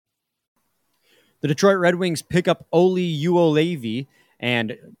The Detroit Red Wings pick up Oli Uolevi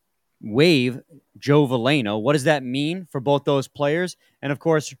and waive Joe Veleno. What does that mean for both those players? And, of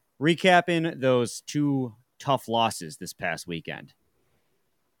course, recapping those two tough losses this past weekend.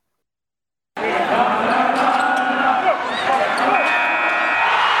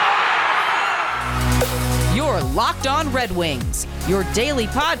 You're Locked On Red Wings, your daily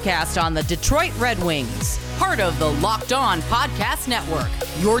podcast on the Detroit Red Wings. Part of the Locked On Podcast Network,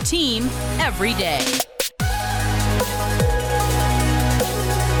 your team every day.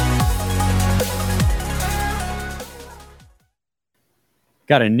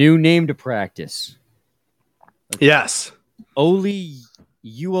 Got a new name to practice. Yes. Oli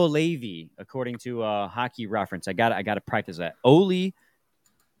Uolevi, according to Hockey Reference. I got to practice that. Oli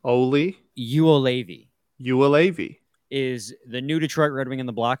Uolevi is the new Detroit Red Wing in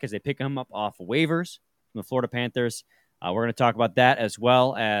the block as they pick him up off of waivers from the Florida Panthers. We're going to talk about that as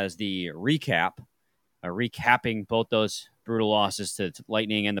well as the recapping both those brutal losses to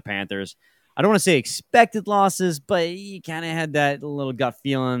Lightning and the Panthers. I don't want to say expected losses, but you kind of had that little gut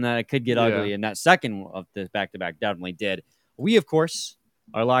feeling that it could get ugly, and that second of the back-to-back definitely did. We, of course,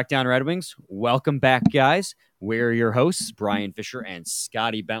 are Locked On Red Wings. Welcome back, guys. We're your hosts, Brian Fisher and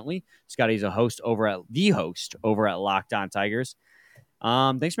Scotty Bentley. Scotty's the host over at Locked On Tigers.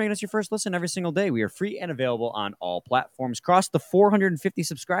 Thanks for making us your first listen every single day. We are free and available on all platforms. Crossed the 450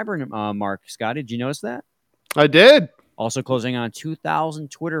 subscriber mark, Scotty. Did you notice that? I did. Also closing on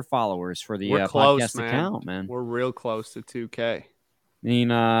 2,000 Twitter followers for the podcast account, man. We're real close to 2K. I mean,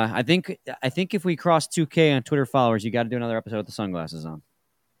 I think if we cross 2K on Twitter followers, you got to do another episode with the sunglasses on.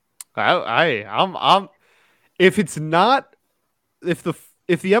 I'm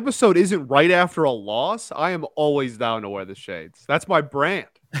if the episode isn't right after a loss, I am always down to wear the shades. That's my brand.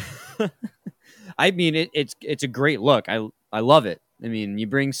 I mean, it's a great look. I love it. I mean, you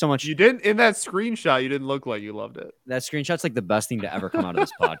bring so much. You didn't in that screenshot. You didn't look like you loved it. That screenshot's like the best thing to ever come out of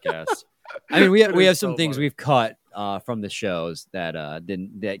this podcast. I mean, we have some things we've cut from the shows that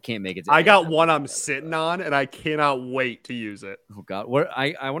can't make it. I got one I'm sitting on, and I cannot wait to use it. Oh God,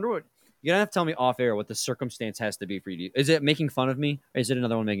 I wonder what you're gonna have to tell me off air what the circumstance has to be for you. Is it making fun of me, or is it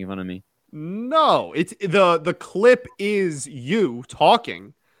another one making fun of me? No, it's the clip is you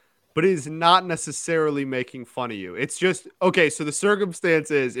talking, but it is not necessarily making fun of you. It's just okay. So the circumstance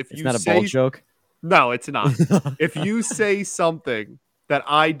is if it's not a bold joke. No, it's not. If you say something that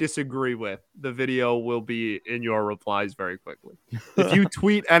I disagree with, the video will be in your replies very quickly. If you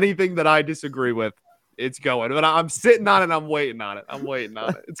tweet anything that I disagree with, it's going. But I'm sitting on it. I'm waiting on it.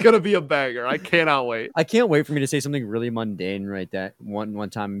 It's going to be a banger. I cannot wait. I can't wait for me to say something really mundane right that one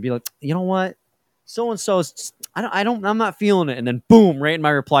time and be like, you know what? So-and-so's, I'm not feeling it. And then boom, right in my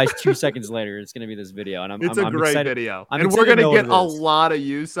replies 2 seconds later, it's going to be this video. And it's a great excited. video. And we're going to get a lot of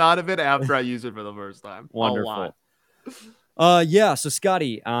use out of it after I use it for the first time. Wonderful. So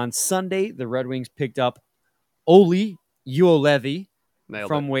Scotty, on Sunday, the Red Wings picked up Oli Uolevi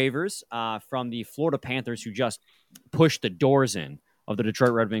from waivers from the Florida Panthers, who just pushed the doors in of the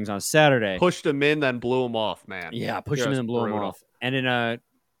Detroit Red Wings on Saturday. Pushed them in, then blew them off, man. Yeah, pushed them in and blew them off. And in a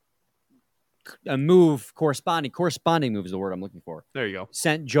move, corresponding move is the word I'm looking for. There you go.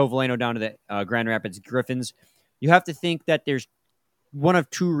 Sent Joe Veleno down to the Grand Rapids Griffins. You have to think that there's one of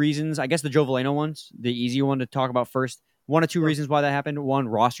two reasons. I guess the Joe Veleno one's the easy one to talk about first. One of two reasons why that happened. One,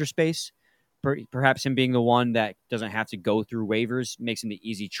 roster space. Perhaps him being the one that doesn't have to go through waivers makes him the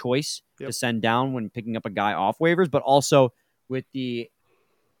easy choice to send down when picking up a guy off waivers. But also with the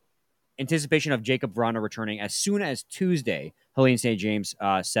anticipation of Jacob Vrana returning as soon as Tuesday, Helene St. James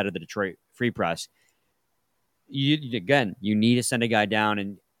said at the Detroit Free Press, you need to send a guy down.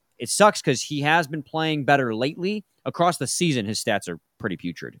 And it sucks because he has been playing better lately. Across the season, his stats are pretty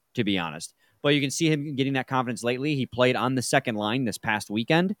putrid, to be honest. But you can see him getting that confidence lately. He played on the second line this past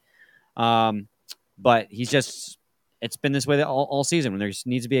weekend. But it's been this way all season. When there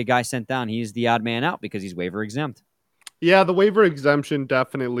needs to be a guy sent down, he's the odd man out because he's waiver exempt. Yeah, the waiver exemption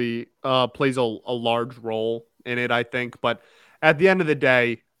definitely plays a large role in it, I think. But at the end of the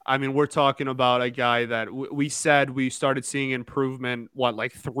day, I mean, we're talking about a guy that we said we started seeing improvement,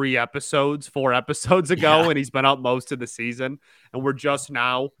 4 episodes ago, and he's been out most of the season. And we're just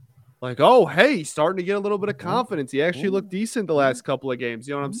now like, oh, hey, he's starting to get a little bit of confidence. He actually looked decent the last couple of games.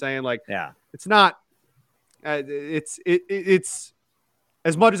 You know what I'm saying? Like, yeah, it's not, it's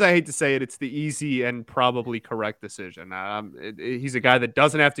as much as I hate to say it, it's the easy and probably correct decision. He's a guy that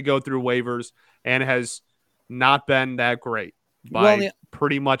doesn't have to go through waivers and has not been that great by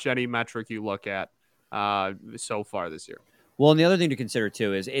pretty much any metric you look at so far this year. Well, and the other thing to consider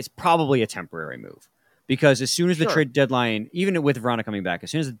too is it's probably a temporary move Because as soon as the Sure. trade deadline, even with Verona coming back,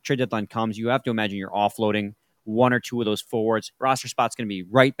 as soon as the trade deadline comes, you have to imagine you're offloading one or two of those forwards. Roster spot's going to be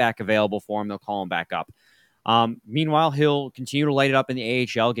right back available for him. They'll call him back up. Meanwhile, he'll continue to light it up in the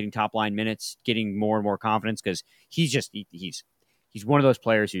AHL, getting top line minutes, getting more and more confidence because he's one of those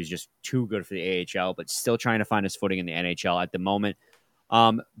players who's just too good for the AHL, but still trying to find his footing in the NHL at the moment.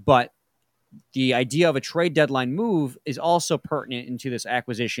 But the idea of a trade deadline move is also pertinent into this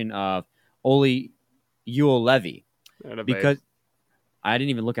acquisition of Olli Juolevi, because I didn't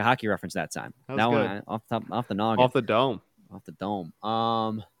even look at Hockey Reference that time. That was one off the noggin, off the dome. off the dome.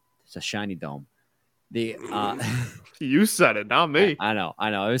 It's a shiny dome. The You said it, not me. I know.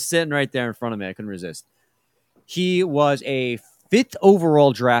 It was sitting right there in front of me. I couldn't resist. He was a 5th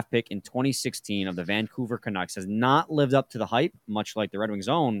overall draft pick in 2016 of the Vancouver Canucks. Has not lived up to the hype, much like the Red Wings'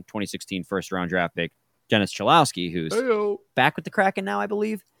 own 2016 first-round draft pick, Dennis Cholowski, who's Hey-o. back with the Kraken now, I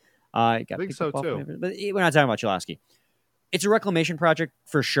believe. I think so, too. But we're not talking about Cholowski. It's a reclamation project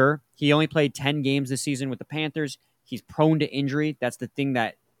for sure. He only played 10 games this season with the Panthers. He's prone to injury. That's the thing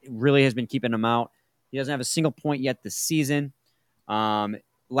that really has been keeping him out. He doesn't have a single point yet this season.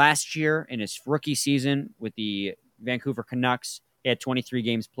 Last year, in his rookie season with the Vancouver Canucks, he had 23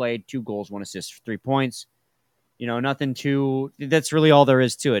 games played, 2 goals, 1 assist, 3 points. Nothing too... That's really all there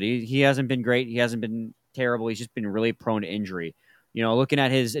is to it. He hasn't been great. He hasn't been terrible. He's just been really prone to injury. Looking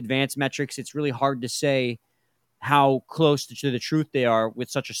at his advanced metrics, it's really hard to say how close to the truth they are with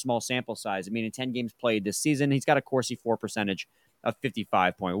such a small sample size. I mean, in 10 games played this season, he's got a Corsi for percentage of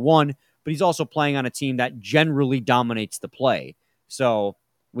 55.1, but he's also playing on a team that generally dominates the play. So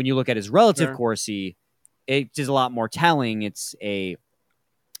when you look at his relative Corsi, it is a lot more telling. It's a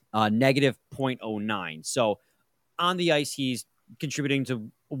negative 0.09. So on the ice, he's contributing to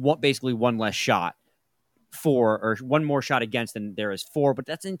basically one less shot or one more shot against than there is for, but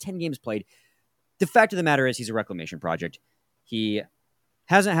that's in 10 games played. The fact of the matter is he's a reclamation project. He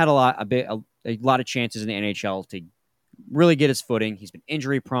hasn't had a lot of chances in the NHL to really get his footing. He's been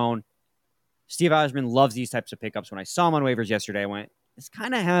injury prone. Steve Yzerman loves these types of pickups. When I saw him on waivers yesterday, I went, this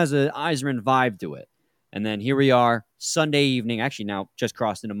kind of has a Yzerman vibe to it. And then here we are, Sunday evening, actually now just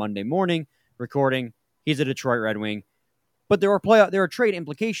crossed into Monday morning, recording. He's a Detroit Red Wing. But there are trade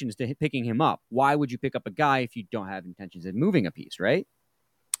implications to picking him up. Why would you pick up a guy if you don't have intentions of moving a piece, right?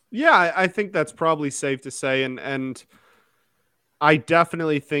 Yeah, I think that's probably safe to say. And I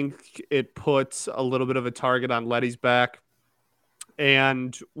definitely think it puts a little bit of a target on Leddy's back.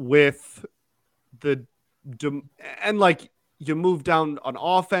 And with you move down an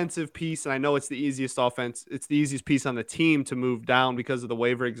offensive piece, and I know it's the easiest piece on the team to move down because of the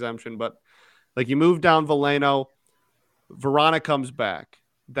waiver exemption, but like you move down Veleno, Verona comes back.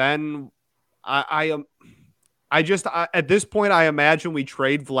 Then at this point, I imagine we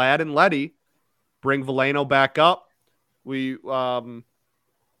trade Vlad and Leddy, bring Veleno back up. We and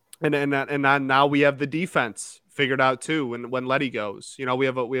now we have the defense figured out too. When Leddy goes,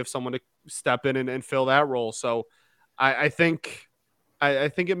 we have someone to step in and fill that role. So I think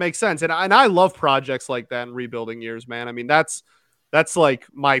it makes sense. And I love projects like that in rebuilding years, man. I mean, that's like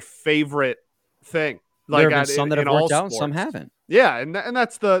my favorite thing. Like there have been some that have worked out and some haven't. Yeah, and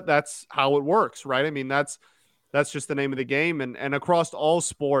that's how it works, right? I mean, that's just the name of the game. And across all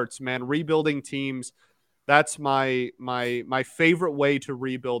sports, man, rebuilding teams, that's my favorite way to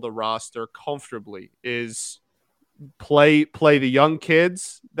rebuild a roster comfortably is play the young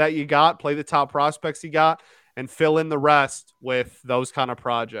kids that you got, play the top prospects you got, and fill in the rest with those kind of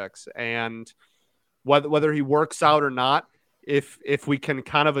projects. And whether he works out or not, if we can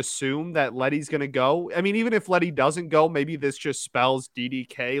kind of assume that Leddy's going to go, I mean, even if Leddy doesn't go, maybe this just spells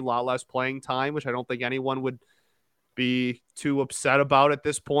DDK a lot less playing time, which I don't think anyone would be too upset about at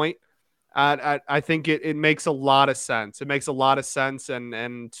this point. I think it makes a lot of sense. It makes a lot of sense,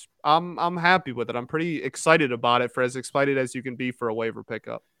 and I'm happy with it. I'm pretty excited about it, for as excited as you can be for a waiver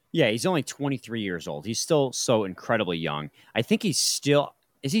pickup. Yeah, he's only 23 years old. He's still so incredibly young. I think is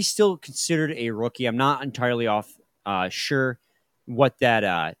he still considered a rookie? I'm not entirely sure what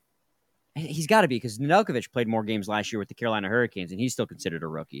that he's got to be, because Nedeljkovic played more games last year with the Carolina Hurricanes, and he's still considered a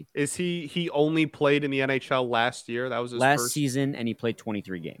rookie. Is he only played in the NHL last year? That was his last first season, and he played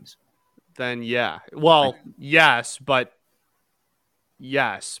 23 games. Then yeah. Well, yes, but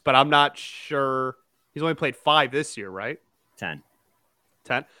I'm not sure. He's only played 5 this year, right? 10.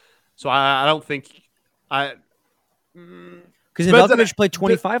 So I don't think because Nedeljkovic played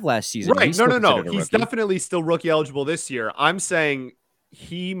 25 last season. Right? No. He's definitely still rookie eligible this year. I'm saying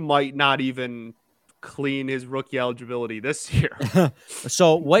he might not even clean his rookie eligibility this year.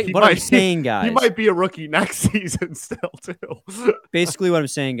 So what I'm saying, guys, he might be a rookie next season still too. Basically, what I'm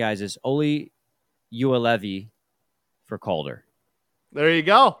saying, guys, is Olli Uelevi for Calder. There you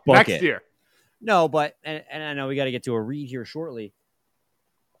go. Book Next it. year. No, but and I know we got to get to a read here shortly.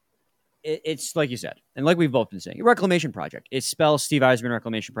 It's like you said, and like we've both been saying, a reclamation project. It spells Steve Yzerman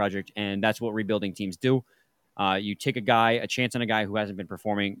reclamation project, and that's what rebuilding teams do. You take a chance on a guy who hasn't been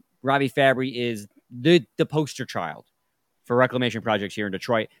performing. Robbie Fabry is the poster child for reclamation projects here in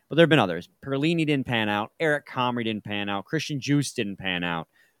Detroit, but there have been others. Perlini didn't pan out. Eric Comrie didn't pan out. Christian Juice didn't pan out.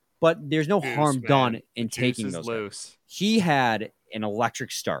 But there's no harm done in taking those. Loose. He had an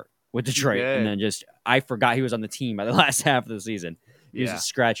electric start with Detroit, and then I forgot he was on the team by the last half of the season. He was a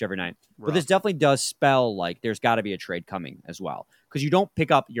scratch every night. Rough. But this definitely does spell like there's got to be a trade coming as well, because you don't pick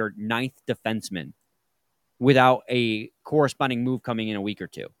up your 9th defenseman without a corresponding move coming in a week or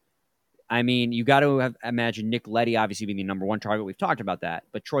two. I mean, you got to imagine Nick Leddy obviously being the number one target. We've talked about that.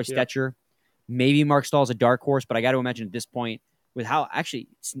 But Troy Stetcher, maybe Mark Stahl's a dark horse, but I got to imagine at this point, with how actually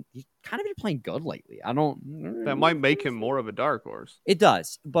he's kind of been playing good lately. That might make him more of a dark horse. It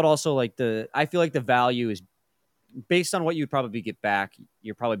does, but also I feel like the value is based on what you'd probably get back.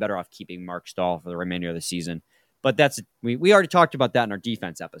 You're probably better off keeping Mark Stahl for the remainder of the season. But we already talked about that in our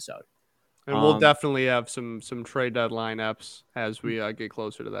defense episode. And we'll definitely have some trade deadline eps as we get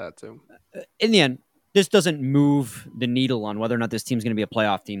closer to that too. In the end, this doesn't move the needle on whether or not this team's going to be a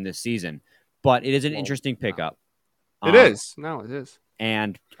playoff team this season, but it is an interesting pickup. It is. No, it is.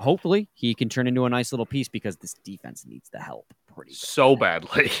 And hopefully he can turn into a nice little piece, because this defense needs the help pretty bad. So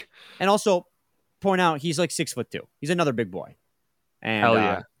badly. And also point out he's like 6'2". He's another big boy. And hell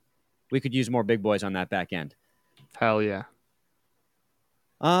yeah. We could use more big boys on that back end. Hell yeah.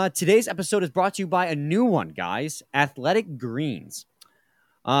 Today's episode is brought to you by a new one, guys. Athletic Greens.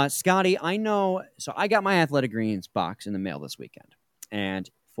 Scotty, I know. So I got my Athletic Greens box in the mail this weekend. And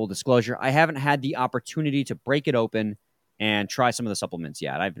full disclosure, I haven't had the opportunity to break it open and try some of the supplements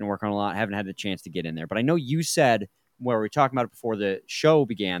yet. I've been working on a lot. I haven't had the chance to get in there. But I know you said, where we were talking about it before the show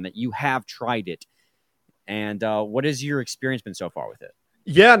began, that you have tried it. And what has your experience been so far with it?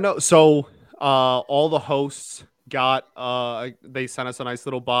 Yeah, no. So all the hosts got they sent us a nice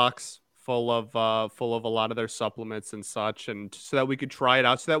little box full of a lot of their supplements and such, and so that we could try it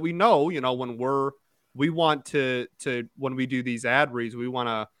out, so that we know, when we want to when we do these ad reads, we want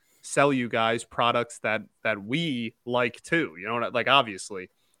to sell you guys products that we like too, like obviously.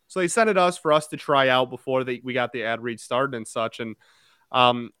 So they sent it us for us to try out before we got the ad read started and such. And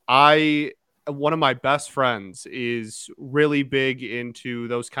one of my best friends is really big into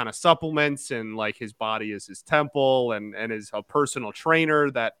those kind of supplements, and like his body is his temple, and is a personal trainer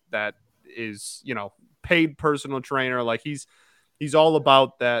that is, paid personal trainer. Like he's all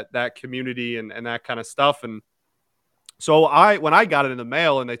about that community and that kind of stuff. And so when I got it in the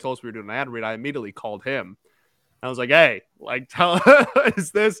mail and they told us we were doing an ad read, I immediately called him. I was like, hey, like, is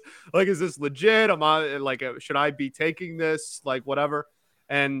this legit? Am I like, should I be taking this? Like, whatever.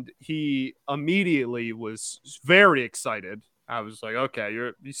 And he immediately was very excited. I was like, okay,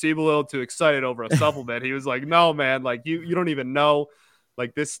 you seem a little too excited over a supplement. He was like, no, man, like you don't even know.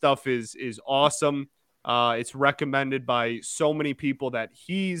 Like, this stuff is awesome. It's recommended by so many people that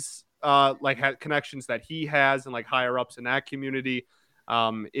he's had connections that he has, and like higher ups in that community.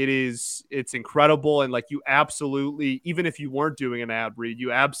 It's incredible. And like, you absolutely, even if you weren't doing an ad read,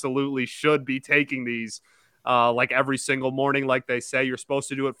 you absolutely should be taking these like every single morning. Like they say, you're supposed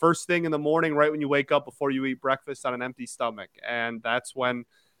to do it first thing in the morning, right when you wake up, before you eat breakfast, on an empty stomach. And that's when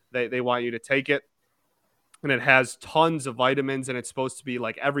they want you to take it. And it has tons of vitamins, and it's supposed to be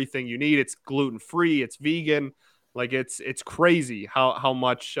like everything you need. It's gluten-free, it's vegan. Like it's crazy how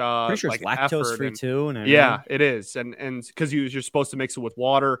much pretty sure it's lactose free too. And yeah, it is. And because you're supposed to mix it with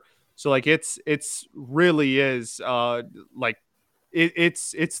water. So like it's really is like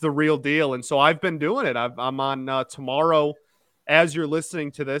it's the real deal. And so I've been doing it. I'm on tomorrow, as you're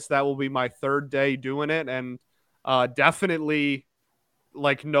listening to this, that will be my 3rd day doing it. And definitely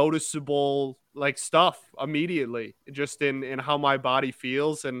like noticeable like stuff immediately, just in how my body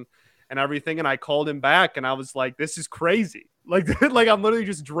feels and everything. And I called him back and I was like, this is crazy. Like I'm literally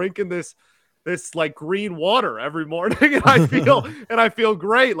just drinking this like green water every morning, and I feel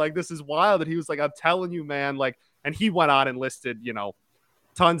great. Like, this is wild. And he was like, I'm telling you, man, like, and he went on and listed,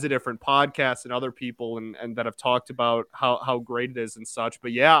 tons of different podcasts and other people and that have talked about how great it is and such.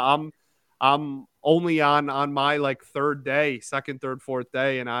 But yeah, I'm only on my like 3rd day, 2nd, 3rd, 4th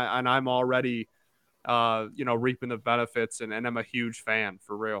day. And I'm already, reaping the benefits, and I'm a huge fan,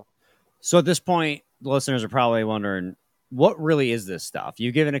 for real. So at this point, the listeners are probably wondering, what really is this stuff?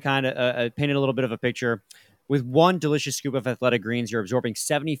 You've given a kind of painted a little bit of a picture. With one delicious scoop of Athletic Greens, you're absorbing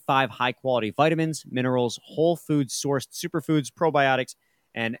 75 high-quality vitamins, minerals, whole food sourced superfoods, probiotics,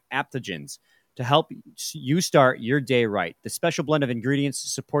 and adaptogens. to help you start your day right. The special blend of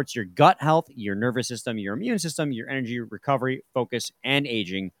ingredients supports your gut health, your nervous system, your immune system, your energy, recovery, focus, and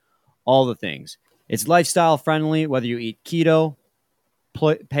aging, all the things. It's lifestyle friendly, whether you eat keto,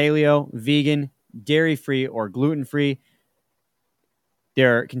 paleo, vegan, dairy-free, or gluten-free.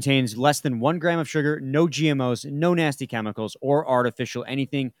 There contains less than 1 gram of sugar, no GMOs, no nasty chemicals, or artificial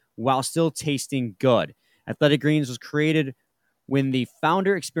anything, while still tasting good. Athletic Greens was created when the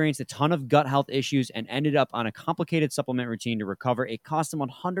founder experienced a ton of gut health issues and ended up on a complicated supplement routine to recover. It cost him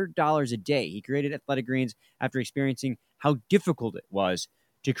 $100 a day. He created Athletic Greens after experiencing how difficult it was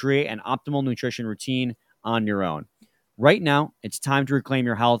to create an optimal nutrition routine on your own. Right now, it's time to reclaim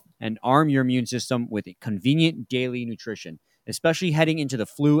your health and arm your immune system with convenient daily nutrition, especially heading into the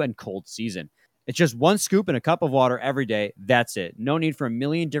flu and cold season. It's just 1 scoop in a cup of water every day. That's it. No need for a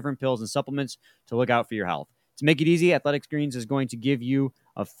million different pills and supplements to look out for your health. To make it easy, Athletic Greens is going to give you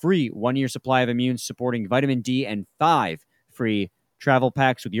a free 1-year supply of immune-supporting vitamin D and 5 free travel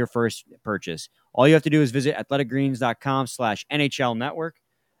packs with your first purchase. All you have to do is visit athleticgreens.com/NHL Network.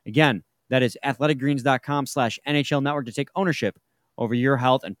 Again, that is athleticgreens.com/NHL Network to take ownership over your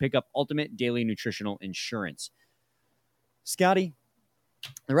health and pick up ultimate daily nutritional insurance. Scotty,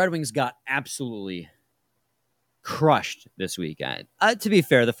 the Red Wings got absolutely crushed this weekend. To be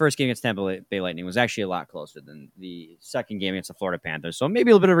fair, the first game against Tampa Bay Lightning was actually a lot closer than the second game against the Florida Panthers. So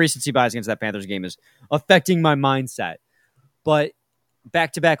maybe a little bit of recency bias against that Panthers game is affecting my mindset. But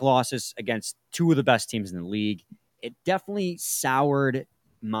back-to-back losses against two of the best teams in the league, it definitely soured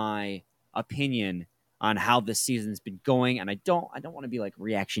my opinion on how this season's been going. And I don't want to be like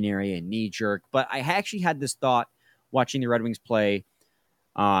reactionary and knee-jerk, but I actually had this thought watching the Red Wings play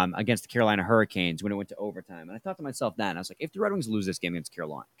against the Carolina Hurricanes when it went to overtime. And I thought to myself then, I was like, if the Red Wings lose this game against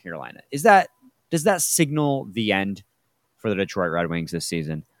Carolina, does that signal the end for the Detroit Red Wings this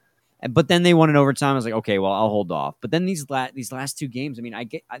season? But then they won in overtime. I was like, okay, well, I'll hold off. But then these last two games, I mean,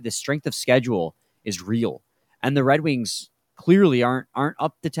 the strength of schedule is real. And the Red Wings clearly aren't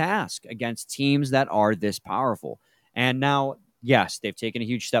up to task against teams that are this powerful. And now, yes, they've taken a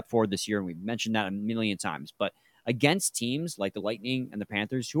huge step forward this year, and we've mentioned that a million times. But against teams like the Lightning and the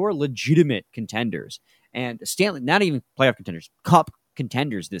Panthers, who are legitimate contenders, and Stanley, not even playoff contenders, cup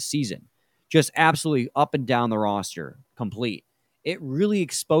contenders this season, just absolutely up and down the roster, complete. It really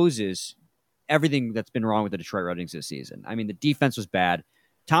exposes everything that's been wrong with the Detroit Red Wings this season. I mean, the defense was bad.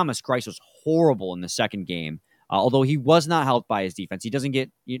 Thomas Greiss was horrible in the second game, although he was not helped by his defense. He doesn't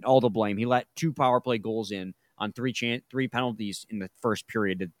get all the blame. He let 2 power play goals in on 3 penalties in the first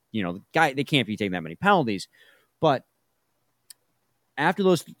period. The guy, they can't be taking that many penalties. But after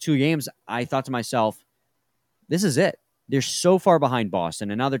those 2 games, I thought to myself, this is it. They're so far behind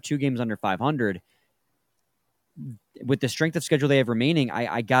Boston, and now they're 2 games under 500. With the strength of schedule they have remaining,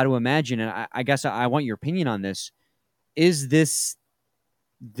 I got to imagine, and I guess I want your opinion on this. Is this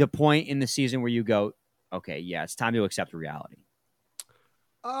the point in the season where you go, okay, yeah, it's time to accept reality?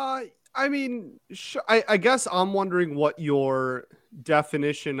 I mean, I guess I'm wondering what your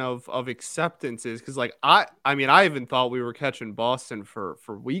definition of acceptance is, because I even thought we were catching Boston for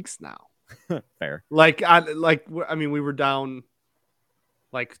weeks now. Fair. We were down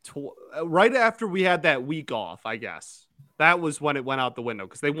right after we had that week off. I guess that was when it went out the window,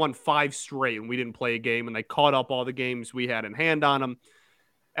 because they won 5 straight and we didn't play a game, and they caught up all the games we had in hand on them,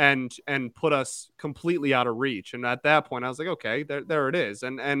 and put us completely out of reach. And at that point, I was like, okay, there it is,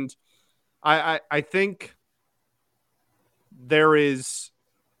 and I think there is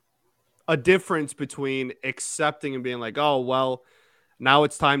a difference between accepting and being like, oh, well, now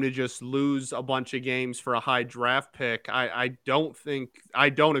it's time to just lose a bunch of games for a high draft pick. I don't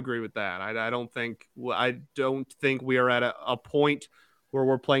agree with that. I don't think we are at a point where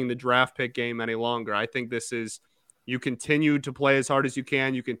we're playing the draft pick game any longer. I think this is, you continue to play as hard as you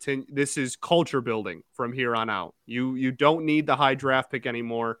can. This is culture building from here on out. You don't need the high draft pick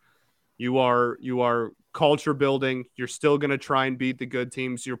anymore. You are culture building. You're still going to try and beat the good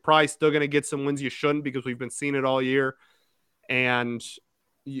teams. You're probably still going to get some wins you shouldn't, because we've been seeing it all year. And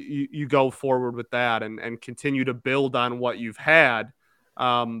you go forward with that and continue to build on what you've had.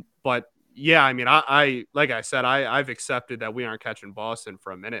 But yeah, I mean, I like I said, I've accepted that we aren't catching Boston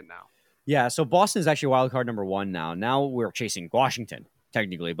for a minute now. Yeah, so Boston is actually wild card number 1 now. Now we're chasing Washington,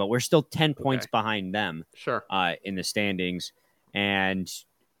 technically, but we're still 10 points behind them. Sure. In the standings. And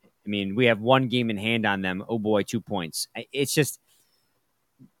I mean, we have 1 game in hand on them. Oh boy, 2 points. It's just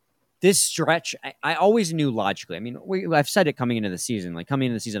this stretch. I always knew logically. I mean, I've said it coming into the season. Like coming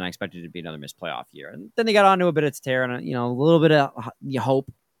into the season, I expected it to be another missed playoff year, and then they got onto a bit of tear, and a little bit of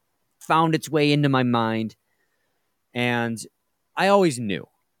hope found its way into my mind. And I always knew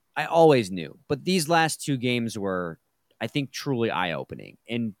I always knew. But these last 2 games were, I think, truly eye-opening.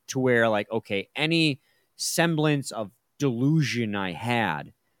 And to where, like, okay, any semblance of delusion I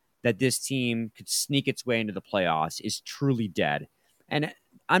had that this team could sneak its way into the playoffs is truly dead. And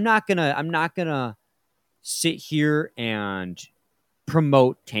I'm not gonna sit here and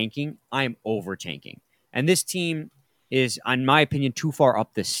promote tanking. I'm over tanking. And this team is, in my opinion, too far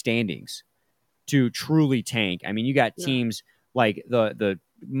up the standings to truly tank. I mean, you got teams like the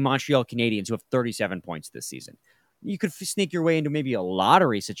Montreal Canadiens who have 37 points this season. You could sneak your way into maybe a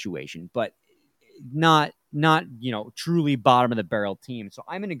lottery situation, but not truly bottom of the barrel team. So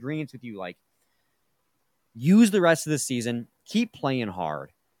I'm in agreement with you. Like, use the rest of the season, keep playing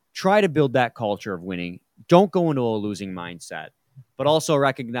hard, try to build that culture of winning. Don't go into a losing mindset, but also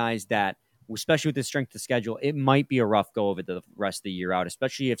recognize that, especially with the strength of schedule, it might be a rough go of it the rest of the year out,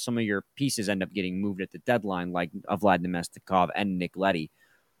 especially if some of your pieces end up getting moved at the deadline, like Vlad Nemestikov and Nick Leddy.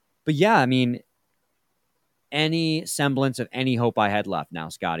 But yeah, I mean, any semblance of any hope I had left now,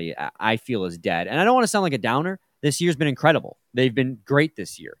 Scotty, I feel is dead. And I don't want to sound like a downer. This year's been incredible. They've been great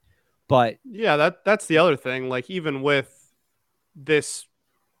this year. But yeah, that's the other thing. Like, even with this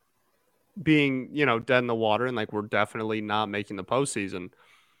being, dead in the water, and like we're definitely not making the postseason,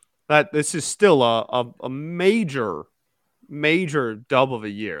 that this is still a major dub of a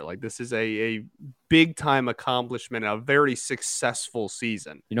year. Like, this is a big time accomplishment, a very successful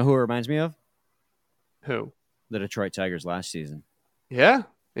season. You know who it reminds me of? Who? The Detroit Tigers last season. Yeah,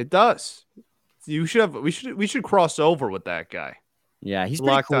 it does. We should cross over with that guy. Yeah, he's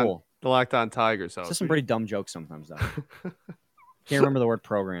pretty cool. The Locked On Tigers. Says some pretty dumb jokes sometimes, though. Can't remember the word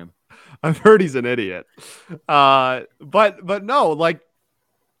program. I've heard he's an idiot. But no, like,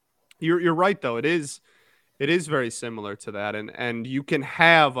 you're right though. It is very similar to that, and you can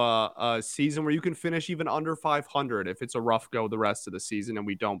have a season where you can finish even under 500 if it's a rough go the rest of the season and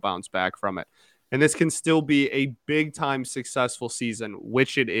we don't bounce back from it. And this can still be a big time successful season,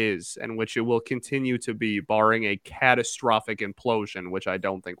 which it is, and which it will continue to be, barring a catastrophic implosion, which I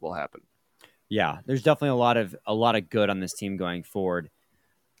don't think will happen. Yeah, there's definitely a lot of good on this team going forward.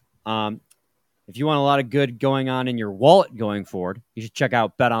 If you want a lot of good going on in your wallet going forward, you should check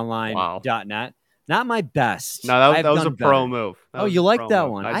out betonline.net. Wow. Not my best. No, that was a pro move. You liked that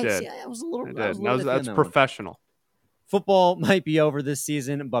one? I did. I was a little. I did. That's professional. Football might be over this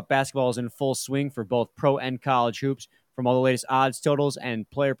season, but basketball is in full swing for both pro and college hoops. From all the latest odds, totals, and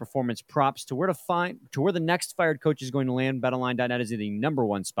player performance props to where the next fired coach is going to land, BetOnline.net is the number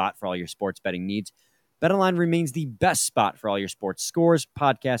one spot for all your sports betting needs. BetOnline remains the best spot for all your sports scores,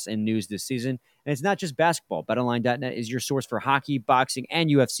 podcasts, and news this season. And it's not just basketball. BetOnline.net is your source for hockey, boxing, and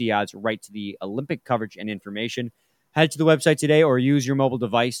UFC odds, right to the Olympic coverage and information. Head to the website today or use your mobile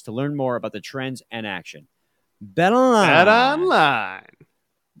device to learn more about the trends and action. BetOnline.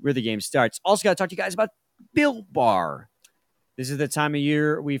 Where the game starts. Also got to talk to you guys about Built Bar. This is the time of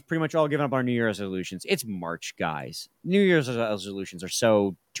year we've pretty much all given up our New Year's resolutions. It's March, guys. New Year's resolutions are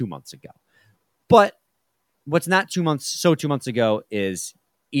so 2 months ago. But what's not 2 months ago is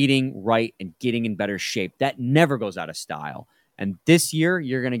eating right and getting in better shape. That never goes out of style. And this year,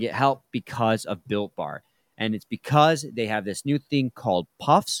 you're going to get help because of Built Bar. And it's because they have this new thing called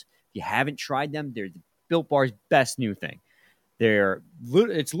Puffs. If you haven't tried them, they're Built Bar's best new thing.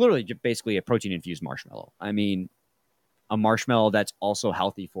 It's literally just basically a protein-infused marshmallow. I mean, a marshmallow that's also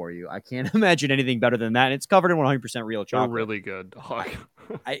healthy for you. I can't imagine anything better than that. And it's covered in 100% real chocolate. They're really good, dog.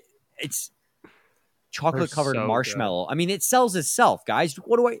 It's chocolate-covered marshmallow. Good. I mean, it sells itself, guys.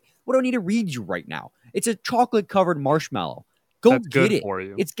 What do I need to read you right now? It's a chocolate-covered marshmallow. That's get it. For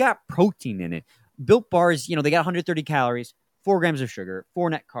you. It's got protein in it. Built Bars, they got 130 calories, 4 grams of sugar,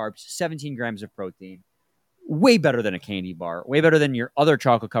 4 net carbs, 17 grams of protein. Way better than a candy bar. Way better than your other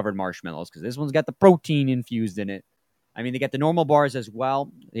chocolate-covered marshmallows because this one's got the protein infused in it. I mean, they got the normal bars as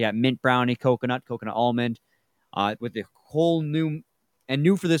well. They got mint brownie, coconut almond, with the whole new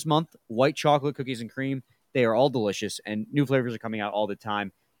for this month, white chocolate cookies and cream. They are all delicious, and new flavors are coming out all the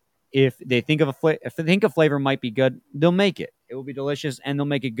time. If they think a flavor might be good, they'll make it. It will be delicious, and they'll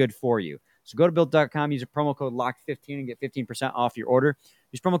make it good for you. So go to Built.com, use a promo code LOCKED15 and get 15% off your order.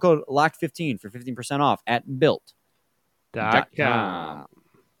 Use promo code LOCKED15 for 15% off at Built.com.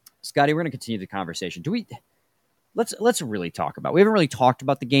 Scotty, we're going to continue the conversation. Let's really talk about. We haven't really talked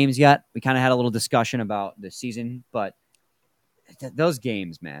about the games yet. We kind of had a little discussion about the season, but those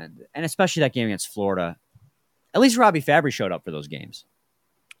games, man, and especially that game against Florida. At least Robbie Fabry showed up for those games.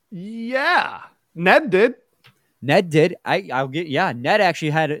 Yeah, Ned did. Ned actually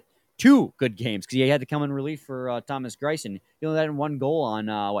had 2 good games because he had to come in relief for Thomas Greiss. He only had 1 goal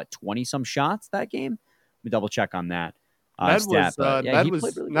on 20 some shots that game. Let me double check on that. stat. But yeah, he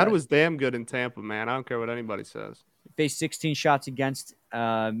played really Ned good. was damn good in Tampa, man. I don't care what anybody says. Faced 16 shots against,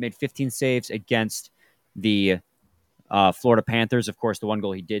 made 15 saves against the Florida Panthers. Of course, the one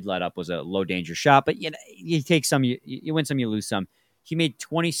goal he did let up was a low danger shot, but you take some, you win some, you lose some. He made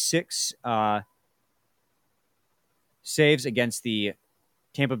 26 saves against the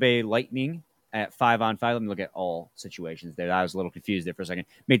Tampa Bay Lightning at 5-on-5. Let me look at all situations there. I was a little confused there for a second.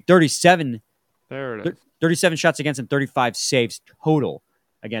 Made 37 shots against and 35 saves total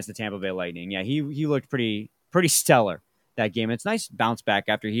against the Tampa Bay Lightning. Yeah, he looked pretty stellar that game. It's nice bounce back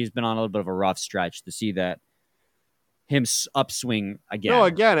after he's been on a little bit of a rough stretch to see that him upswing again. No,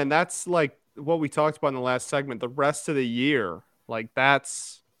 again, and that's like what we talked about in the last segment. The rest of the year, like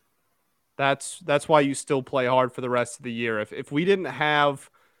that's why you still play hard for the rest of the year. If we didn't have,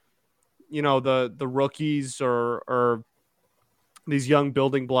 the rookies or these young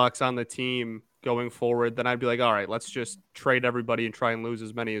building blocks on the team going forward, then I'd be like, all right, let's just trade everybody and try and lose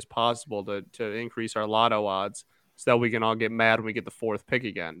as many as possible to increase our lotto odds so that we can all get mad when we get the 4th pick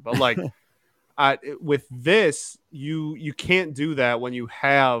again. But like with this, you can't do that when you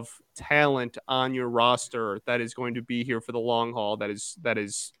have talent on your roster that is going to be here for the long haul. That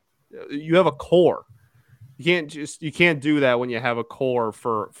is you have a core. You can't do that when you have a core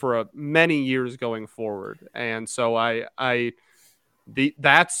for many years going forward. And so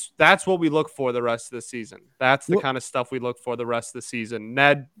that's what we look for the rest of the season. That's the kind of stuff we look for the rest of the season.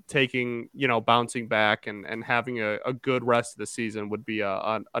 Ned taking, bouncing back and having a good rest of the season would be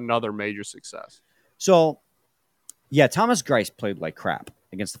another major success. So, yeah, Thomas Greiss played like crap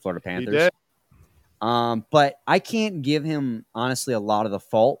against the Florida Panthers. He did. But I can't give him, honestly, a lot of the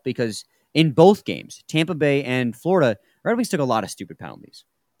fault because in both games, Tampa Bay and Florida, Red Wings took a lot of stupid penalties.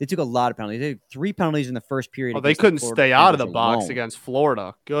 They took a lot of penalties. They took 3 penalties in the first period. Oh, they couldn't stay out of the box against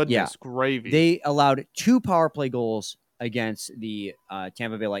Florida. Goodness gravy. They allowed 2 power play goals against the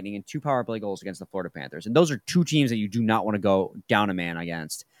Tampa Bay Lightning and 2 power play goals against the Florida Panthers. And those are 2 teams that you do not want to go down a man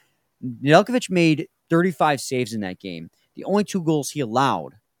against. Nedeljkovic made 35 saves in that game. The only 2 goals he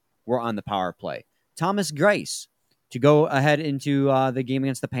allowed were on the power play. Thomas Greiss, to go ahead into the game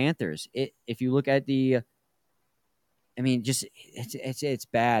against the Panthers, if you look at it's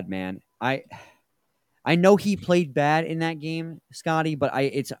bad, man. I know he played bad in that game, Scotty, but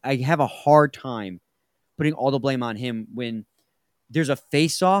I have a hard time putting all the blame on him when there's a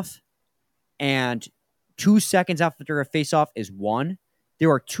face-off and 2 seconds after a face-off is won.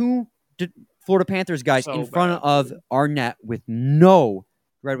 There are 2 Florida Panthers guys in front of our net with no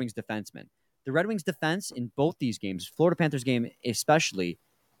Red Wings defensemen. The Red Wings defense in both these games, Florida Panthers game especially,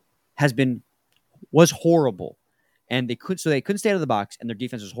 was horrible. And they couldn't stay out of the box, and their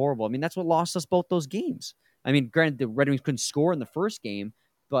defense was horrible. I mean, that's what lost us both those games. I mean, granted, the Red Wings couldn't score in the first game,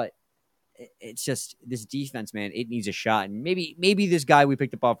 but it's just this defense, man. It needs a shot, and maybe this guy we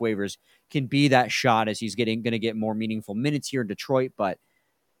picked up off waivers can be that shot as he's going to get more meaningful minutes here in Detroit. But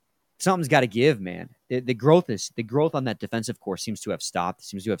something's got to give, man. The growth on that defensive core seems to have stopped.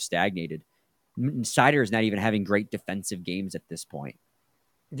 Seems to have stagnated. Seider is not even having great defensive games at this point.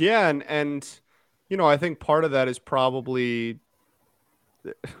 Yeah, and. I think part of that is probably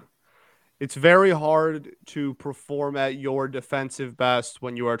it's very hard to perform at your defensive best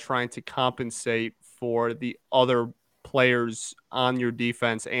when you are trying to compensate for the other players on your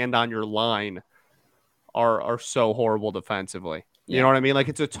defense and on your line are so horrible defensively. You know what I mean? Like,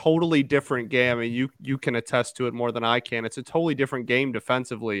 it's a totally different game. I mean, you can attest to it more than I can. It's a totally different game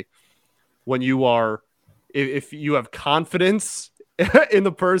defensively when if you have confidence in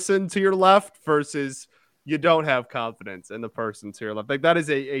the person to your left versus you don't have confidence in the person to your left. Like, that is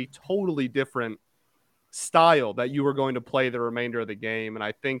a totally different style that you are going to play the remainder of the game. And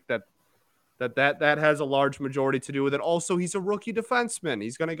I think that has a large majority to do with it. Also, he's a rookie defenseman.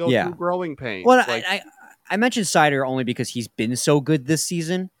 He's going to go through growing pains. Well, I mentioned Seider only because he's been so good this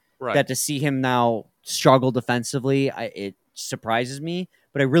season that to see him now struggle defensively, it surprises me,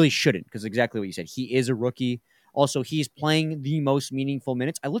 but I really shouldn't, because exactly what you said. He is a rookie. Also, he's playing the most meaningful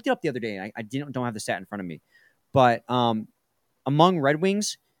minutes. I looked it up the other day, and I don't have the stat in front of me. But among Red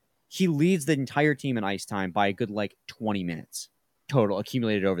Wings, he leads the entire team in ice time by a good 20 minutes total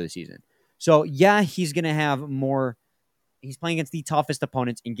accumulated over the season. So, yeah, he's going to have more. He's playing against the toughest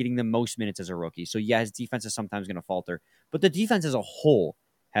opponents and getting the most minutes as a rookie. So, yeah, his defense is sometimes going to falter. But the defense as a whole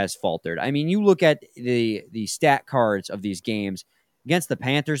has faltered. I mean, you look at the stat cards of these games. Against the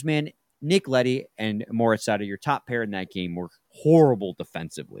Panthers, man, Nick Leddy and Moritz Seider, your top pair in that game, were horrible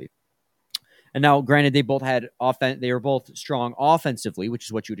defensively. And now, granted, they both had they were both strong offensively, which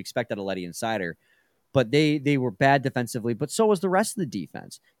is what you would expect out of Leddy and Seider. But they were bad defensively, but so was the rest of the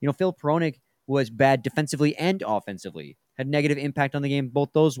defense. Phil Peronik was bad defensively and offensively had negative impact on the game both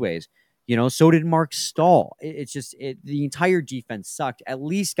those ways. So did Mark Stahl. It's just the entire defense sucked. At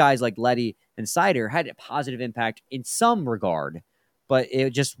least guys like Leddy and Seider had a positive impact in some regard, but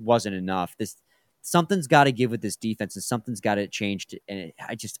it just wasn't enough. Something's got to give with this defense, and something's got to change.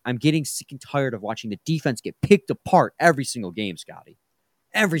 I'm getting sick and tired of watching the defense get picked apart every single game, Scotty.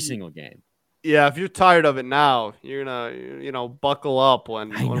 Every single game. Yeah, if you're tired of it now, you're gonna buckle up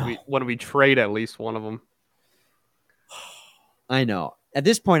when we trade at least one of them. I know. At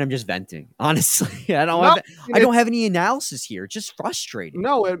this point, I'm just venting. Honestly, I don't have any analysis here. It's just frustrating.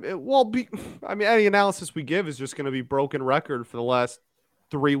 No, any analysis we give is just going to be broken record for the last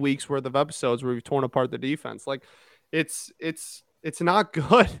 3 weeks worth of episodes where we've torn apart the defense. Like, it's not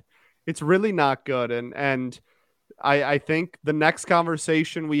good. It's really not good. And I think the next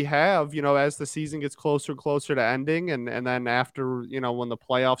conversation we have, as the season gets closer and closer to ending, and then after, when the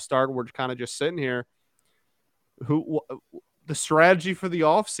playoffs start, we're kind of just sitting here. The strategy for the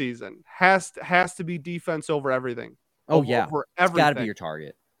offseason has to be defense over everything. Over everything. It's got to be your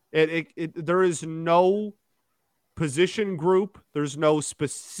target. There is no position group. There's no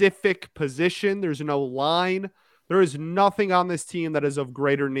specific position. There's no line. There is nothing on this team that is of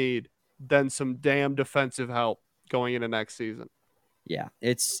greater need than some damn defensive help going into next season. Yeah,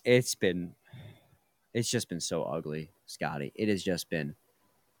 it's just been so ugly, Scotty. It has just been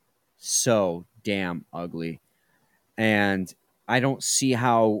so damn ugly. And I don't see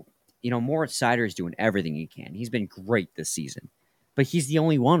how, Moritz Seider is doing everything he can. He's been great this season, but he's the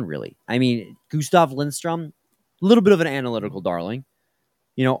only one, really. I mean, Gustav Lindstrom, a little bit of an analytical darling.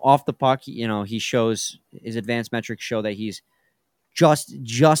 Off the puck, he shows his advanced metrics show that he's just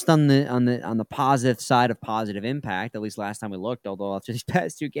on the positive side of positive impact. At least last time we looked, although after these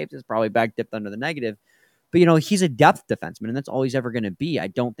past 2 games, it's probably back dipped under the negative. But, he's a depth defenseman, and that's all he's ever going to be. I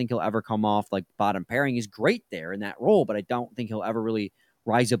don't think he'll ever come off like bottom pairing. He's great there in that role, but I don't think he'll ever really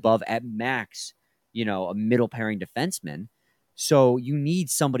rise above at max, a middle pairing defenseman. So you need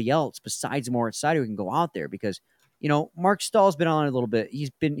somebody else besides Moritz Seider who can go out there because, Mark Stahl's been on a little bit. He's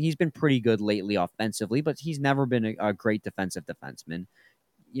been pretty good lately offensively, but he's never been a great defensive defenseman.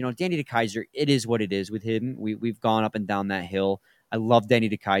 Danny DeKeyser, it is what it is with him. We've gone up and down that hill. I love Danny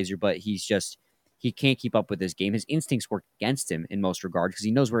DeKeyser, but he can't keep up with his game. His instincts work against him in most regards because he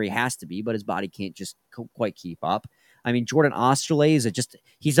knows where he has to be, but his body can't just quite keep up. I mean, Jordan Osterley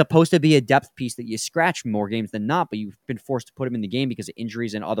he's supposed to be a depth piece that you scratch more games than not, but you've been forced to put him in the game because of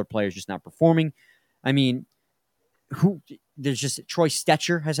injuries and other players just not performing. I mean, there's just Troy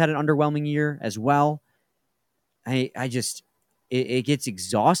Stetcher has had an underwhelming year as well. It gets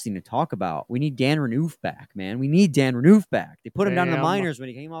exhausting to talk about. We need Dan Renouf back, man. We need Dan Renouf back. They put him down in the minors when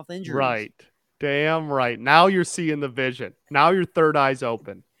he came off injuries. Right. Damn right. Now you're seeing the vision. Now your third eye's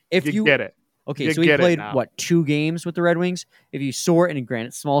open. If you get it. Okay, so he played, 2 games with the Red Wings? If you sort, and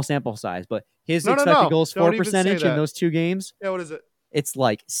granted, small sample size, but his expected goals for percentage in those 2 games? Yeah, what is it? It's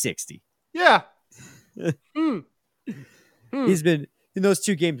like 60. Yeah. He's been, in those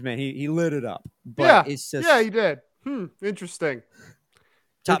 2 games, man, he lit it up. But it's just... Yeah, he did. Interesting.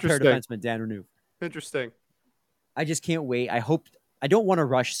 Top pair defenseman, Dan Renouf. Interesting. I just can't wait. I don't want to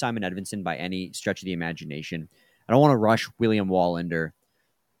rush Simon Edvinsson by any stretch of the imagination. I don't want to rush William Wallander,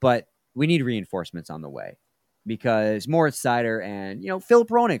 but we need reinforcements on the way because Moritz Seider and, Philip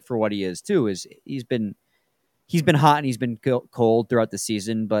Hronek for what he is too, he's been hot and he's been cold throughout the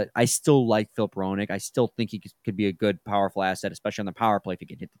season, but I still like Philip Hronek. I still think he could be a good, powerful asset, especially on the power play if he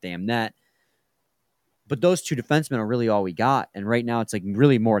can hit the damn net. But those 2 defensemen are really all we got. And right now it's like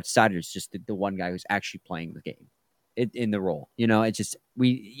really Moritz Seider is just the one guy who's actually playing the game. In the role, it's just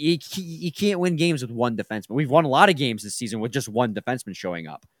you can't win games with one defenseman. We've won a lot of games this season with just one defenseman showing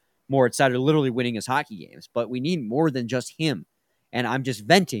up. Moritz Seider literally winning his hockey games, but we need more than just him. And I'm just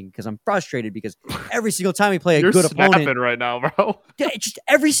venting because I'm frustrated because every single time we play a good opponent right now, bro. Just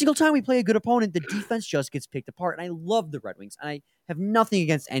every single time we play a good opponent, the defense just gets picked apart. And I love the Red Wings, and I have nothing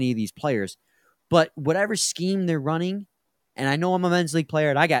against any of these players, but whatever scheme they're running, and I know I'm a men's league player,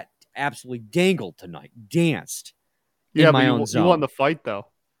 and I got absolutely dangled tonight, danced. Yeah, but you won the fight, though.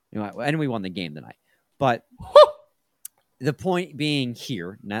 And we won the game tonight. But the point being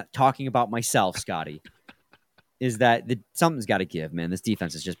here, not talking about myself, Scotty, is that something's got to give, man. This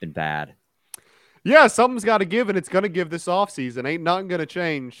defense has just been bad. Yeah, something's got to give, and it's going to give this offseason. Ain't nothing going to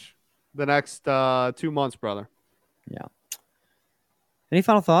change the next 2 months, brother. Yeah. Any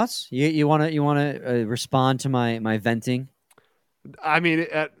final thoughts? You want to respond to my venting? I mean,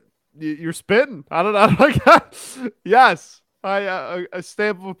 you're spitting. I don't know. Yes, a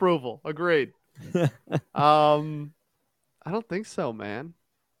stamp of approval. Agreed. I don't think so, man.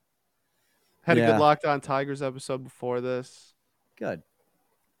 Had a Yeah. good Locked On Tigers episode before this. Good.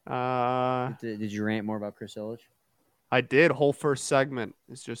 I Did you rant more about Chris Ilitch? did. Whole first segment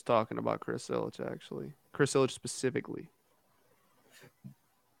is just talking about Chris Ilitch, actually. Chris Ilitch specifically.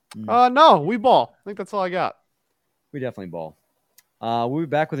 No, we ball. I think that's all I got. We definitely ball. We'll be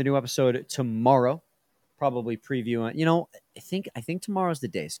back with a new episode tomorrow. Probably previewing. I think tomorrow's the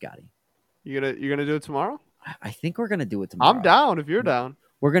day, Scotty. You're gonna do it tomorrow? I think we're gonna do it tomorrow. I'm down if you're down.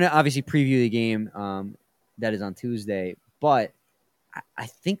 We're gonna obviously preview the game that is on Tuesday, but I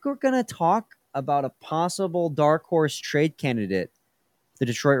think we're gonna talk about a possible dark horse trade candidate, the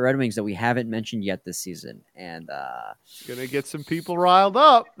Detroit Red Wings, that we haven't mentioned yet this season, and Gonna get some people riled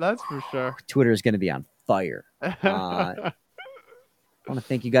up. That's for sure. Twitter is gonna be on fire. I want to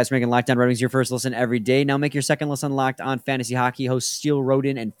thank you guys for making Locked On Red Wings your first listen every day. Now make your second listen Locked On Fantasy Hockey. Hosts Steele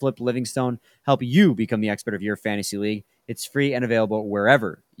Roden and Flip Livingstone help you become the expert of your fantasy league. It's free and available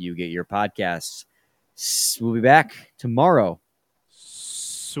wherever you get your podcasts. We'll be back tomorrow.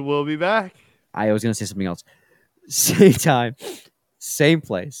 So we'll be back. I was going to say something else. Same time, same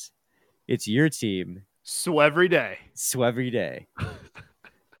place. It's your team. So every day. So every day.